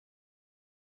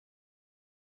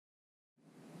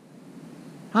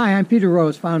Hi, I'm Peter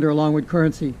Rose, founder of Longwood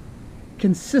Currency.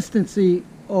 Consistency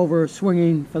over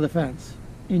swinging for the fence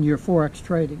in your Forex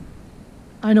trading.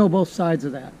 I know both sides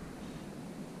of that.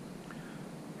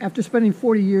 After spending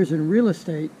 40 years in real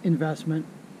estate investment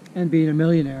and being a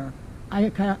millionaire,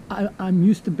 I'm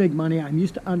used to big money. I'm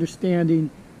used to understanding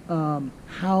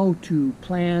how to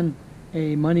plan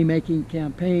a money-making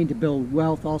campaign to build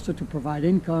wealth, also to provide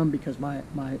income, because my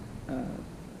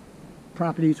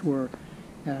properties were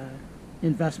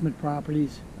investment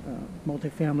properties,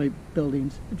 multifamily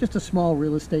buildings. I'm just a small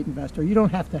real estate investor. You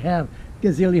don't have to have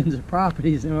gazillions of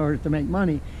properties in order to make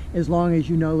money, as long as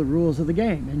you know the rules of the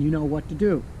game and you know what to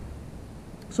do.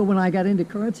 So when I got into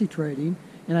currency trading,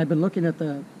 and I've been looking at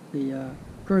the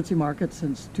currency market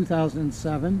since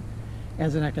 2007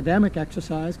 as an academic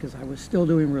exercise, because I was still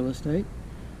doing real estate,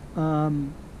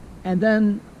 and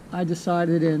then I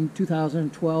decided in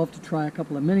 2012 to try a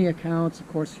couple of mini accounts. Of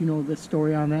course, you know the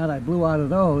story on that. I blew out of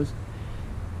those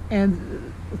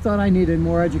and thought I needed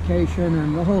more education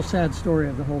and the whole sad story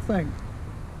of the whole thing.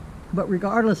 But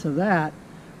regardless of that,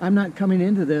 I'm not coming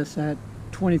into this at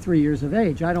 23 years of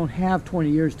age. I don't have 20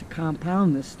 years to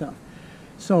compound this stuff.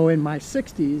 So in my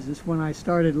 60s is when I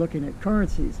started looking at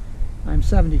currencies. I'm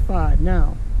 75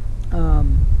 now.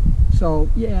 So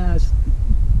yeah, it's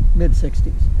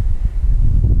mid-60s.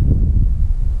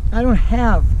 I don't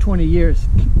have 20 years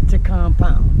to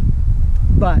compound,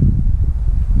 but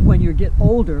when you get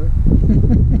older,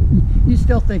 you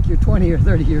still think you're 20 or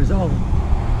 30 years old.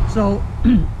 So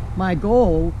my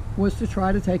goal was to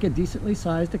try to take a decently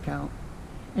sized account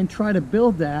and try to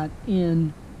build that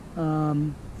in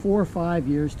 4 or 5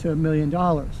 years to $1 million.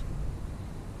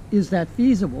 Is that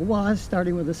feasible? Well, I was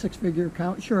starting with a 6-figure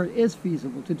account. Sure, it is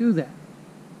feasible to do that.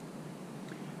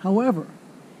 However,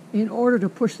 in order to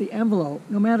push the envelope,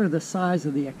 no matter the size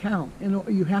of the account,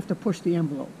 you have to push the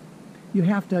envelope. You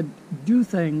have to do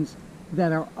things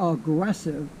that are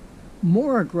aggressive,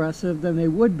 more aggressive than they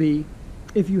would be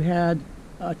if you had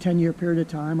a 10-year period of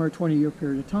time or a 20-year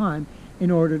period of time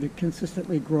in order to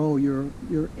consistently grow your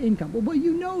income. Well,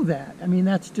 you know that. I mean,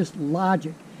 that's just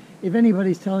logic. If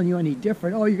anybody's telling you any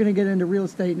different, oh, you're going to get into real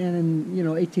estate and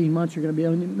in 18 months you're going to be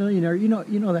a millionaire, you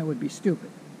know that would be stupid.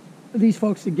 These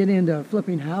folks that get into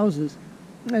flipping houses,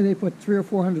 they put $300,000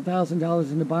 or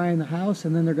 $400,000 into buying the house,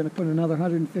 and then they're going to put another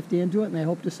 150 into it, and they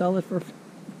hope to sell it for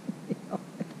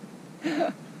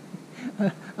 $1.2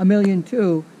 million.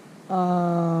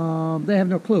 They have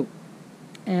no clue,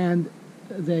 and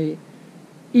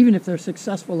even if they're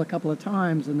successful a couple of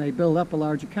times and they build up a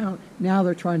large account, now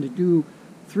they're trying to do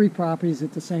 3 properties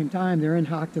at the same time. They're in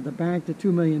hock to the bank to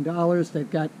 $2 million.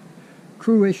 They've got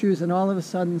crew issues, and all of a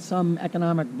sudden some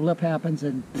economic blip happens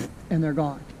and they're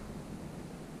gone.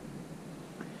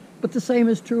 But the same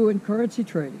is true in currency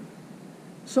trading.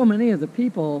 So many of the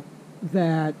people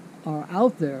that are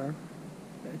out there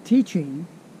teaching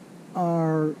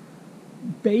are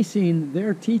basing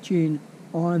their teaching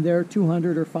on their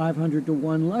 200 or 500 to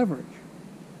 1 leverage.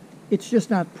 It's just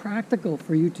not practical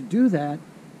for you to do that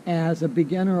as a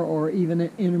beginner or even an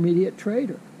intermediate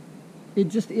trader. It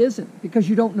just isn't, because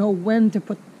you don't know when to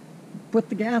put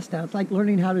the gas down. It's like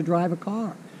learning how to drive a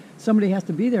car. Somebody has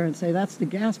to be there and say, that's the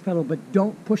gas pedal, but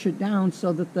don't push it down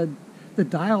so that the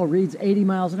dial reads 80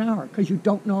 miles an hour, because you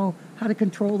don't know how to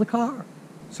control the car.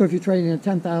 So if you're trading a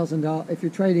 $10,000, if you're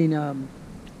trading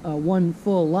one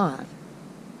full lot,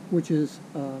 which is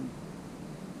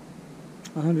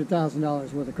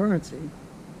 $100,000 worth of currency,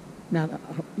 now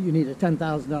you need a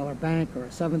 $10,000 bank or a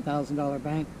 $7,000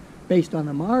 bank based on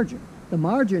the margin. The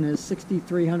margin is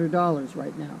 $6,300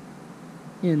 right now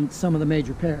in some of the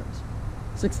major pairs.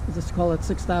 Let's call it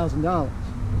 $6,000.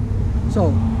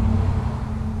 So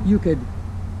you could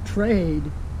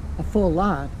trade a full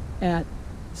lot at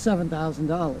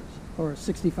 $7,000 or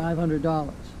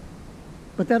 $6,500.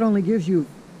 But that only gives you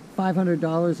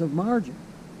 $500 of margin.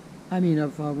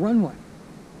 Of runway.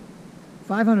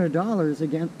 $500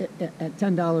 again at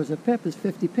 $10 a pip is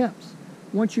 50 pips.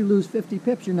 Once you lose 50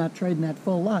 pips, you're not trading that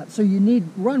full lot. So you need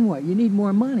runway. You need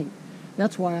more money.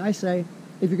 That's why I say,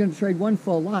 if you're going to trade one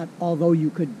full lot, although you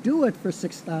could do it for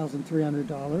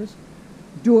 $6,300,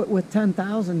 do it with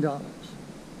 $10,000.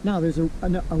 Now, there's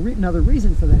another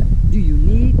reason for that. Do you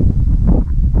need...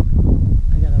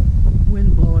 I got a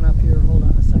wind blowing up here. Hold on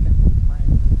a second. My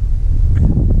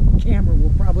camera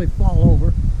will probably fall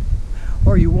over,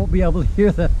 or you won't be able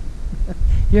to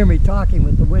hear me talking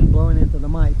with the wind blowing into the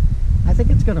mic. I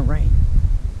think it's going to rain.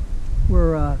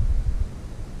 We're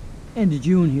end of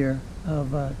June here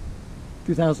of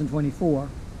 2024,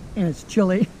 and it's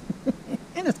chilly,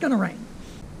 and it's going to rain.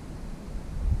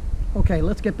 Okay,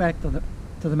 let's get back to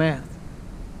the math.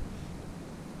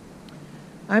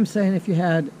 I'm saying if you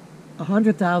had a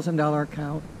 $100,000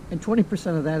 account and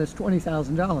 20% of that is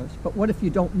 $20,000, but what if you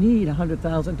don't need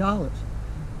 $100,000?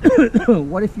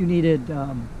 What if you needed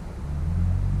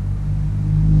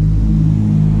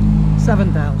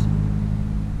 7,000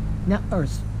 now, or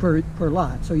per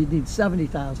lot? So you need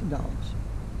 $70,000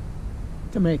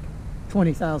 to make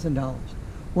 $20,000.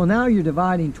 Well, now you're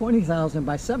dividing 20,000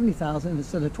 by 70,000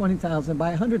 instead of 20,000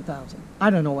 by 100,000. I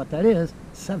don't know what that is,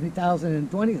 70,000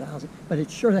 and 20,000, but it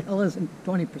sure the hell isn't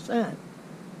 20%.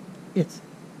 It's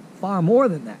far more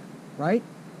than that, right?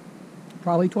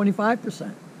 Probably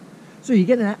 25%. So you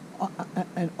get an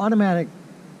automatic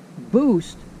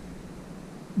boost,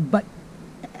 but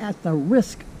at the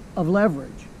risk of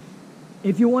leverage.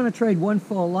 If you want to trade one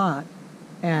full lot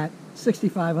at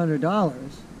 $6,500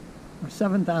 or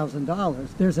 $7,000,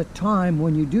 there's a time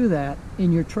when you do that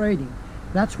in your trading.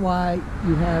 That's why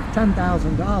you have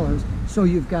 $10,000, so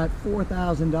you've got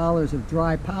 $4,000 of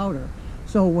dry powder.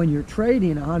 So when you're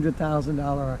trading a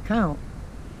 $100,000 account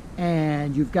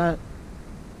and you've got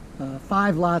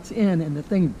 5 lots in and the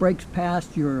thing breaks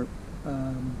past your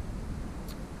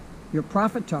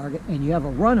profit target and you have a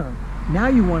runner, now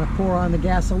you want to pour on the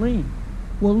gasoline.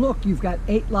 Well, look, you've got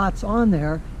 8 lots on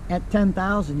there at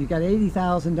 10,000. You've got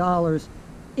 $80,000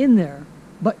 in there,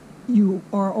 but you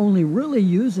are only really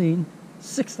using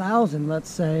 6,000,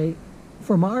 let's say,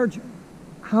 for margin.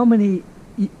 How many,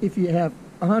 if you have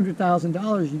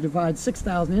 $100,000, you divide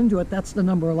 6,000 into it, that's the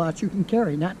number of lots you can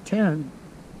carry, not 10,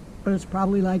 but it's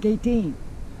probably like 18.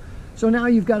 So now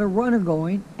you've got a runner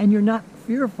going and you're not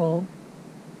fearful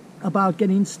about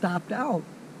getting stopped out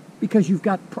because you've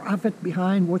got profit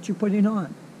behind what you're putting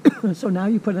on. So now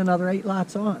you put another 8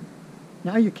 lots on.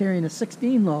 Now you're carrying a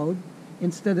 16 load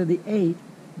instead of the 8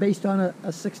 based on a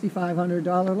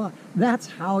 $6,500 lot. That's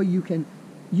how you can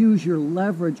use your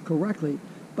leverage correctly,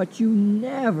 but you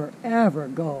never, ever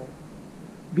go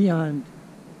beyond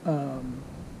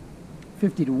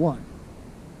 50 to 1.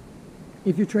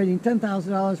 If you're trading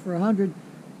 $10,000 for 100,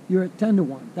 you're at 10 to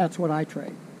 1. That's what I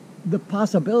trade. The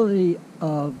possibility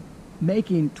of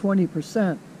making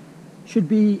 20% should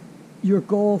be your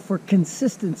goal for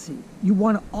consistency. You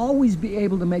want to always be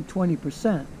able to make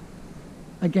 20%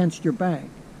 against your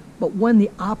bank. But when the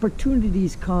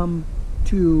opportunities come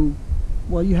to,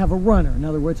 well, you have a runner, in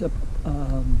other words, a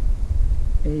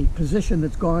position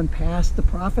that's gone past the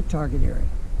profit target area.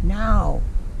 Now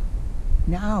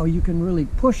you can really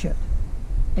push it,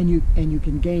 and you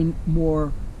can gain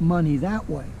more money that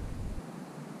way.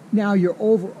 Now your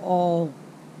overall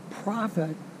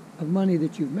profit of money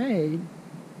that you've made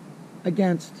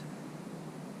against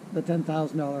the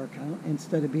 $10,000 account,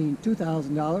 instead of being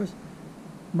 $2,000,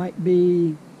 might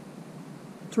be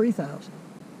 $3,000,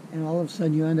 and all of a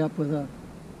sudden you end up with a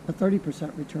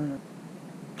 30% return.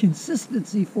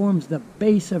 Consistency forms the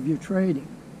base of your trading.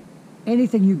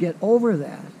 Anything you get over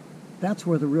that, that's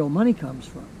where the real money comes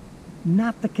from,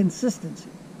 not the consistency.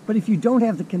 But if you don't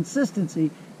have the consistency,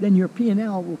 then your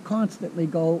P&L will constantly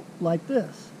go like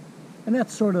this. And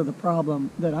that's sort of the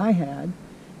problem that I had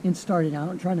in starting out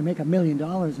and trying to make $1 million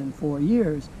in 4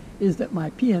 years, is that my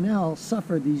P&L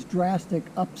suffered these drastic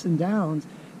ups and downs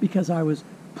because I was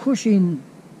pushing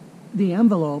the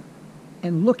envelope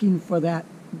and looking for that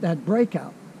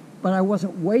breakout. But I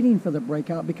wasn't waiting for the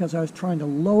breakout because I was trying to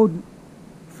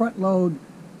front load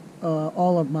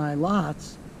all of my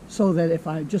lots so that if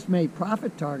I just made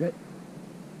profit target,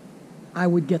 I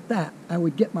would get that. I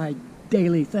would get my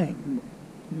daily thing,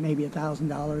 maybe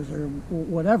 $1,000 or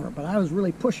whatever, but I was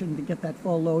really pushing to get that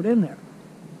full load in there.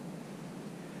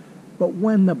 But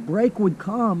when the break would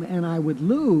come and I would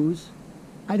lose,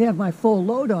 I'd have my full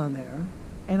load on there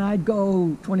and I'd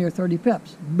go 20 or 30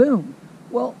 pips. Boom.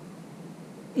 Well,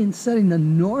 in setting the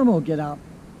normal get out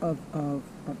of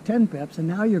 10 pips, and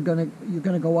now you're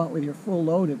gonna go out with your full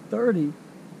load at 30,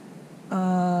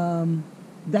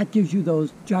 that gives you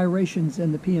those gyrations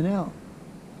in the P&L.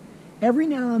 Every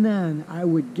now and then I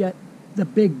would get the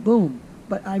big boom,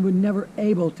 but I was never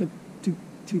able to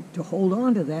hold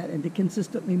on to that and to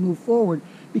consistently move forward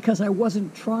because I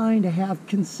wasn't trying to have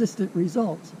consistent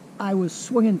results. I was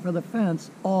swinging for the fence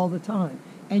all the time,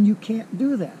 and you can't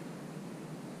do that.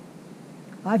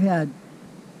 I've had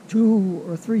 2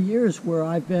 or 3 years where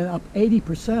I've been up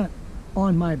 80%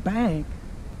 on my bank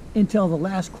until the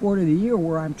last quarter of the year,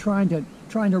 where I'm trying to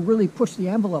really push the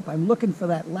envelope. I'm looking for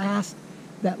that last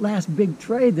big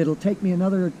trade that'll take me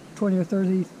another $20 or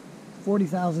 $30,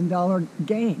 $40,000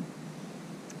 gain.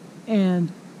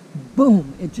 And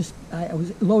boom, I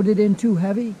was loaded in too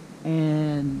heavy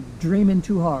and dreaming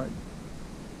too hard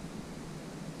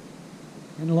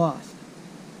and lost.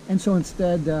 And so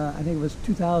instead, I think it was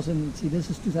 2000, let's see, this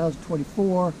is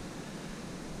 2024.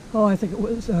 Oh, I think it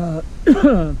was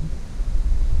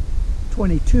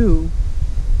 22.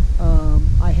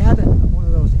 I had one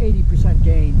of those 80%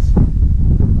 gains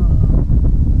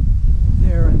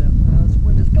there, and the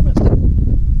wind is coming.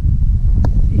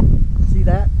 See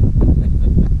that?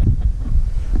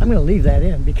 I'm going to leave that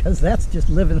in because that's just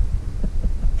living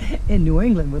in New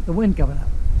England with the wind coming up.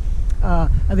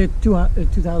 I think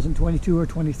 2022 or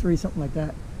 23, something like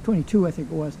that. 22, I think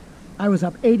it was. I was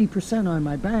up 80% on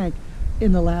my bank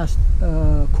in the last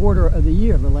quarter of the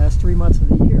year, the last 3 months of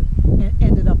the year, and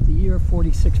ended up the year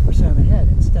 46% ahead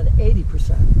instead of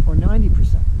 80% or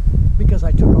 90% because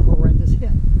I took a horrendous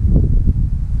hit.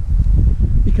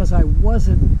 Because I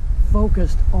wasn't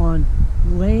focused on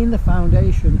laying the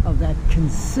foundation of that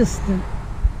consistent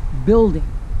building.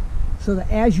 So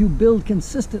that as you build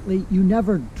consistently, you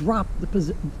never drop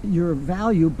your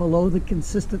value below the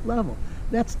consistent level.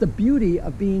 That's the beauty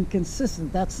of being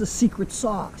consistent. That's the secret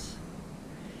sauce,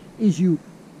 is you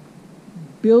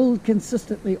build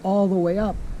consistently all the way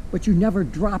up, but you never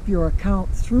drop your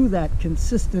account through that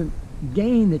consistent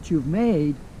gain that you've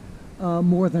made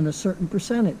more than a certain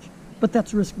percentage. But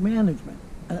that's risk management.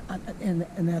 And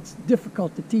that's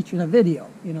difficult to teach in a video.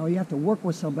 You know, you have to work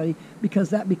with somebody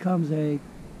because that becomes a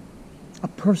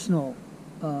personal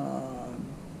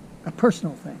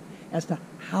thing as to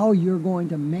how you're going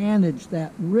to manage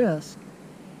that risk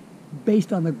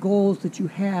based on the goals that you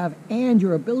have and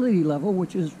your ability level,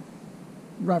 which is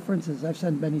referenced, as I've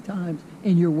said many times,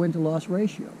 in your win-to-loss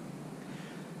ratio.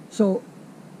 So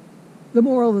the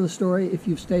moral of the story, if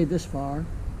you've stayed this far,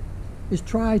 is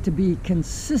try to be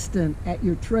consistent at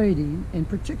your trading, and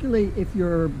particularly if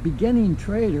you're a beginning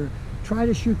trader, try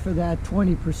to shoot for that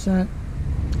 20%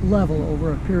 level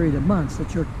over a period of months,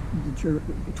 that you're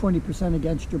 20%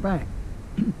 against your bank.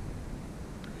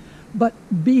 But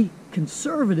be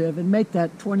conservative and make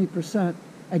that 20%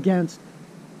 against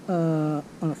on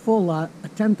a full lot a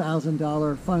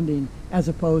 $10,000 funding as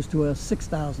opposed to a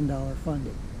 $6,000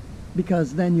 funding,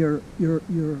 because then you're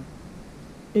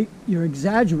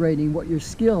exaggerating what your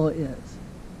skill is.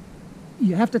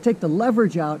 You have to take the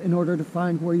leverage out in order to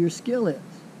find where your skill is.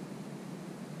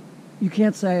 You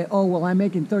can't say, oh, well, I'm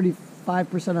making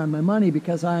 35% on my money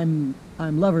because I'm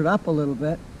levered up a little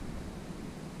bit,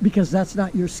 because that's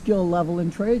not your skill level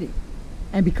in trading.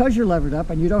 And because you're levered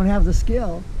up and you don't have the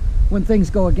skill, when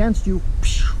things go against you,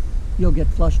 you'll get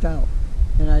flushed out.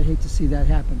 And I'd hate to see that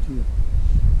happen to you.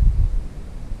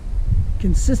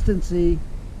 Consistency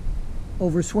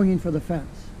over swinging for the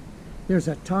fence. There's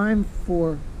a time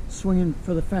for swinging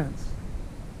for the fence,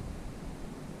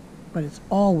 but it's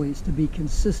always to be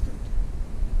consistent.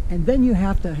 And then you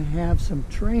have to have some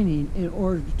training in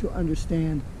order to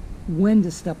understand when to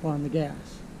step on the gas.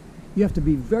 You have to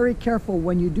be very careful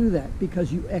when you do that,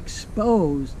 because you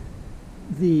expose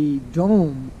the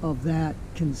dome of that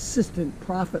consistent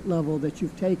profit level that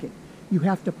you've taken. You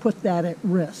have to put that at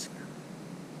risk.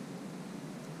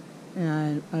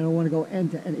 And I don't want to go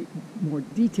into any more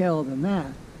detail than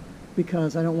that,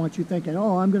 because I don't want you thinking,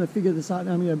 oh, I'm going to figure this out and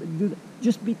I'm going to do that.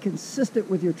 Just be consistent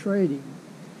with your trading.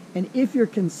 And if you're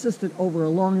consistent over a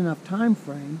long enough time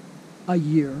frame, a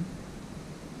year,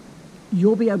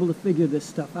 you'll be able to figure this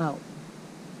stuff out.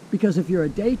 Because if you're a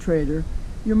day trader,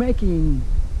 you're making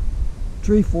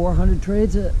 300-400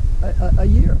 trades a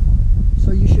year.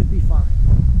 So you should be fine.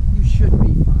 You should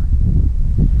be fine.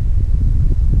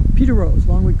 Peter Rose,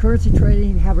 Longwood Currency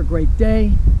Trading. Have a great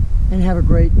day and have a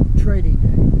great trading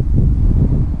day.